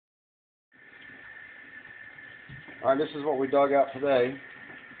Alright, this is what we dug out today.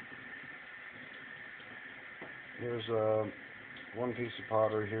 Here's one piece of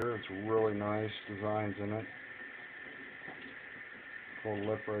pottery here. It's really nice designs in it. Cool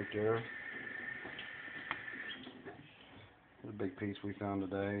lip right there. Here's a big piece we found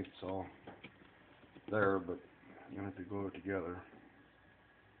today. It's all there, but I'm going to have to glue it together.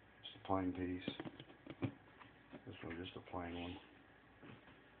 Just a plain piece. This one's just a plain one.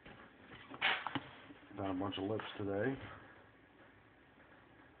 Found a bunch of lips today.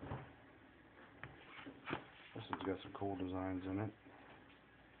 This one's got some cool designs in it.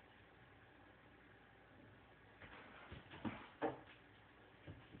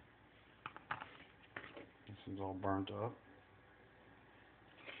 This one's all burnt up.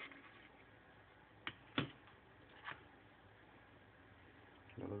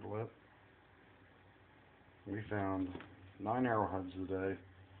 Another lip. We found 9 arrowheads today.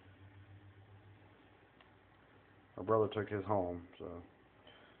 My brother took his home, so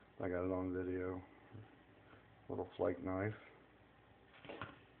I got it on video. Little flake knife.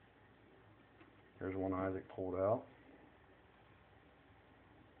 Here's one Isaac pulled out.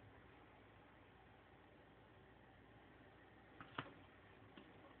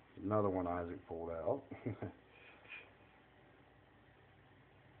 Another one Isaac pulled out.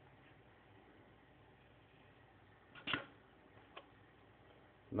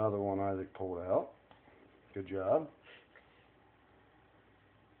 Another one Isaac pulled out. Good job.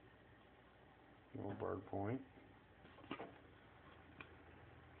 Little bird point.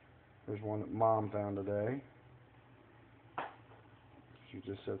 There's one that Mom found today. She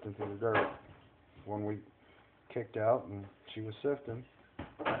just sifting through the dirt. One we kicked out and she was sifting.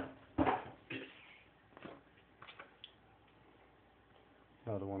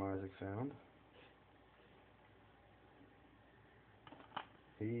 Another one Isaac found.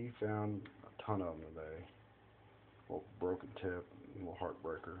 He found a ton of them today. A little broken tip, a little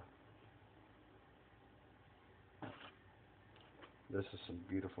heartbreaker. This is some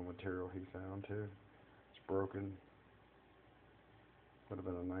beautiful material he found too. It's broken. Would have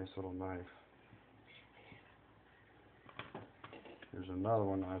been a nice little knife. Here's another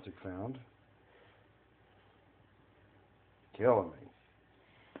one Isaac found. Killing me.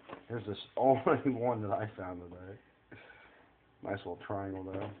 Here's this only one that I found today. Nice little triangle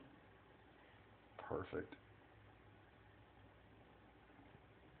though. Perfect.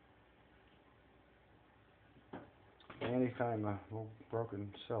 And he found a little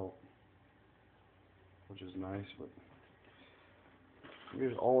broken celt, which is nice, but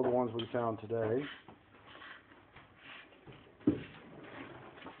here's all the ones we found today.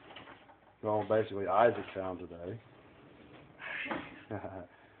 Well, basically Isaac found today.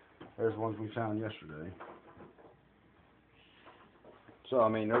 There's ones we found yesterday. So, I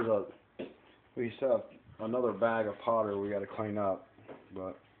mean, we still have another bag of pottery we got to clean up,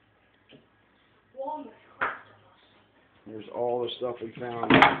 but here's all the stuff we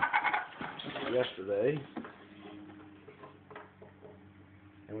found yesterday.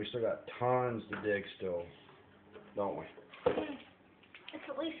 And we still got tons to dig still, don't we? It's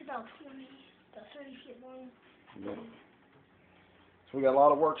at least about 20 to 30 feet long. Yeah. So we got a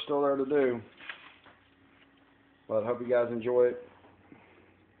lot of work still there to do. But I hope you guys enjoy it.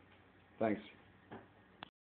 Thanks.